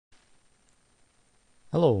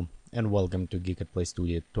Hello and welcome to Geekatplay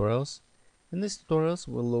Studio tutorials. In this tutorials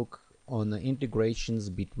we'll look on the integrations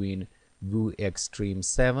between Vue Extreme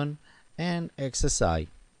 7 and XSI.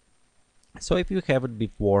 So if you have it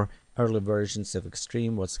before, early versions of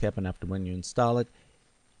Extreme, what's happened after when you install it,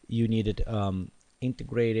 you need it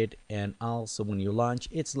integrated, and also when you launch,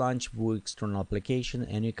 it's launch Vue external application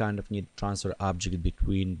and you kind of need to transfer object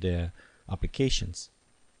between the applications.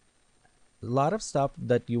 A lot of stuff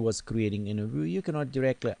that you was creating in a Vue you cannot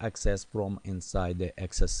directly access from inside the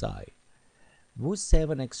XSI. Vue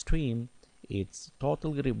 7 Extreme, its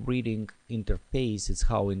totally reading interface is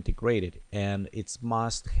how integrated, and it's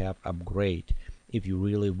must-have upgrade if you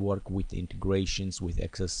really work with integrations with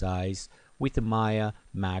XSIs, with Maya,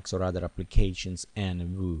 Max or other applications and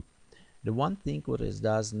Vue. The one thing what it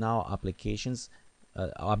does now, applications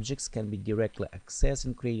objects can be directly accessed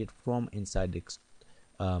and created from inside the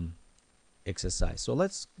XSI. So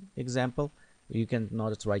let's example, you can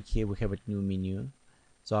notice right here we have a new menu.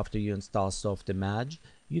 So after you install Softimage,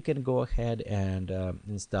 you can go ahead and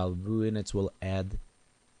install Vue, and it will add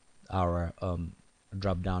our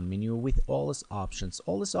drop down menu with all these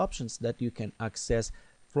options that you can access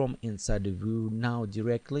from inside the Vue, now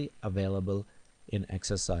directly available in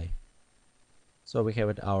XSI. So we have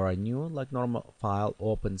it our new like normal file,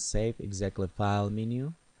 open, save, exactly file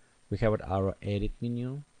menu. We have it our edit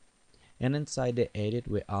menu, and inside the edit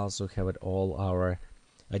we also have it all our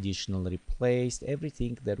additional replaced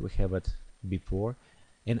everything that we have it before.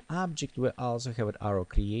 In object we also have it our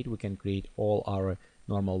create. We can create all our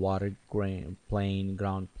normal water plane,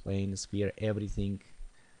 ground plane, sphere, everything,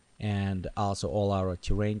 and also all our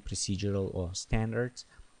terrain, procedural or standards,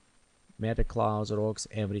 meta clouds, rocks,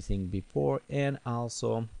 everything before. And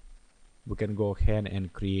also we can go ahead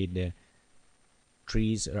and create the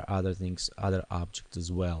trees or other things, other objects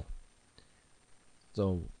as well.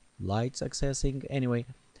 So lights accessing, anyway,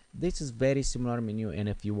 this is very similar menu, and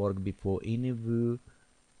if you work before in a Vue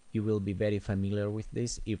you will be very familiar with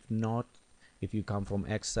this. If not, if you come from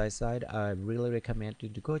XSI side, I really recommend you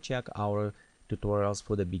to go check our tutorials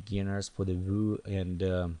for the beginners for the Vue and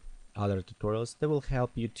other tutorials that will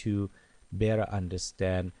help you to better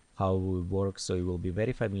understand how Vue works, so you will be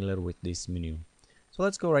very familiar with this menu. So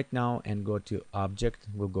let's go right now and go to object.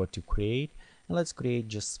 We'll go to create, and let's create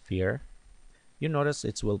just sphere. You notice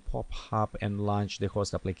it will pop up and launch the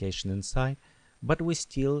host application inside, but we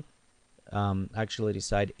still actually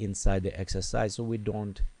reside inside the XSI, so we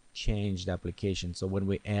don't change the application. So when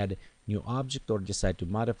we add new object or decide to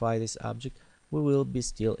modify this object, we will be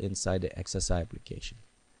still inside the XSI application.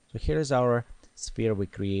 So here is our sphere we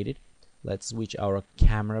created. Let's switch our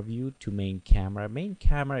camera view to main camera. Main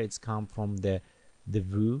camera, it's come from the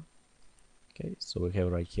Vue. Okay, so we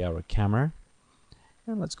have right here our camera,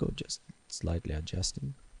 and let's go just slightly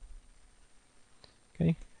adjusting.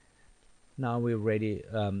 Okay, now we're ready.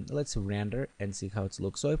 Let's render and see how it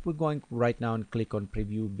looks. So if we're going right now and click on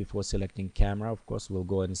preview before selecting camera, of course we'll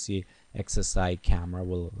go and see XSI camera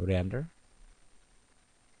will render.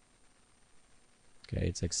 Okay,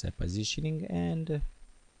 it's accept positioning, and okay,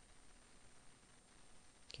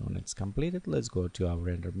 when it's completed, let's go to our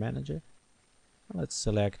render manager. Let's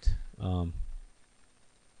select our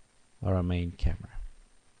main camera.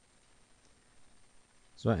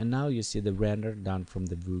 So, and now you see the render done from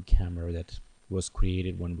the Vue camera that was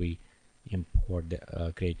created when we import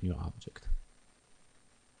the create new object.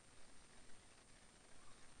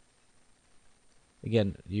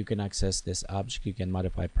 Again, you can access this object, you can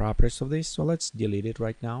modify properties of this. So let's delete it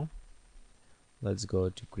right now. Let's go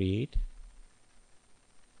to create.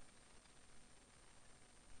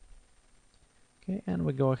 Okay, and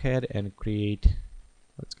we go ahead and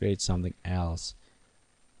let's create something else.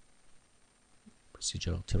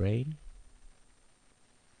 Procedural terrain.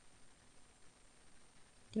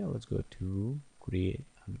 Okay, let's go to create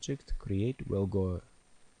object, create. We'll go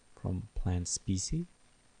from plant species,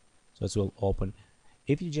 so it will open.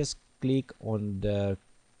 If you just click on the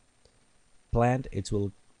plant, it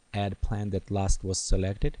will add plant that last was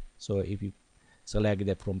selected. So if you select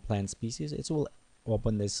that from plant species, it will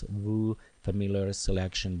open this Vue familiar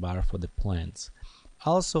selection bar for the plants.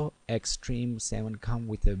 Also, Extreme 7 come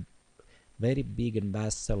with a very big and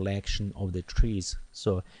vast selection of the trees,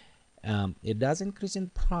 so it does increase in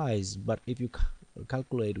price, but if you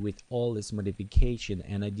calculate with all this modification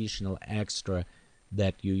and additional extra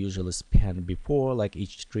that you usually spend before, like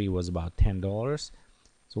each tree was about $10,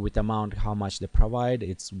 so with amount how much they provide,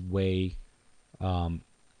 it's way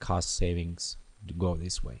cost savings to go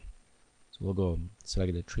this way. So we'll go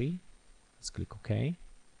select the tree, let's click OK,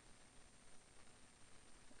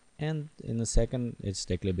 and in a second it's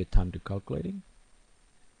take a little bit time to calculating.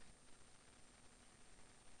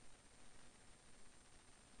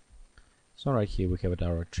 So right here we have it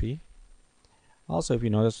our tree. Also, if you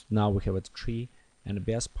notice, now we have a tree, and the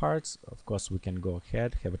best parts, of course, we can go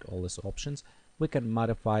ahead, have it all these options. We can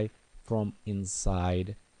modify from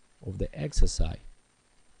inside of the XSI.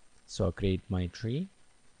 So I create my tree,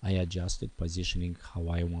 I adjust it, positioning how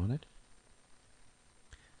I want it.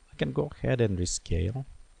 I can go ahead and rescale.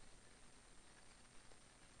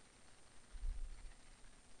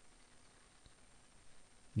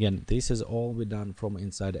 Again, this is all we done from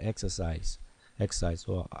inside the exercise.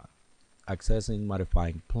 So accessing,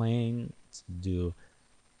 modifying planes, do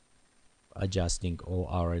adjusting all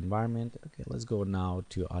our environment. Okay, let's go now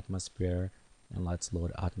to atmosphere and let's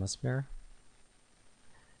load atmosphere.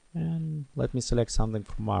 And let me select something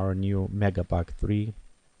from our new Megapack 3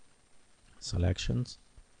 selections.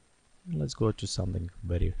 And let's go to something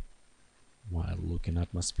very wild looking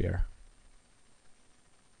atmosphere.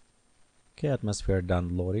 Okay, atmosphere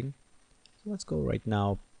done loading. So let's go right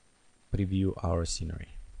now preview our scenery.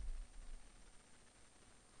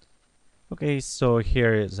 Okay, so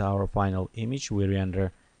here is our final image. We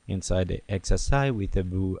render inside the XSI with the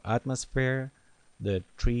Vue atmosphere, the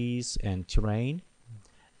trees and terrain.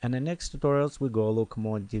 And in the next tutorials we go look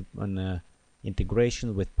more deep on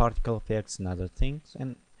integration with particle effects and other things.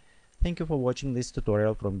 And thank you for watching this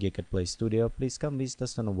tutorial from Geekatplay Studio. Please come visit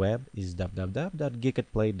us on the web is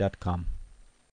www.geekatplay.com.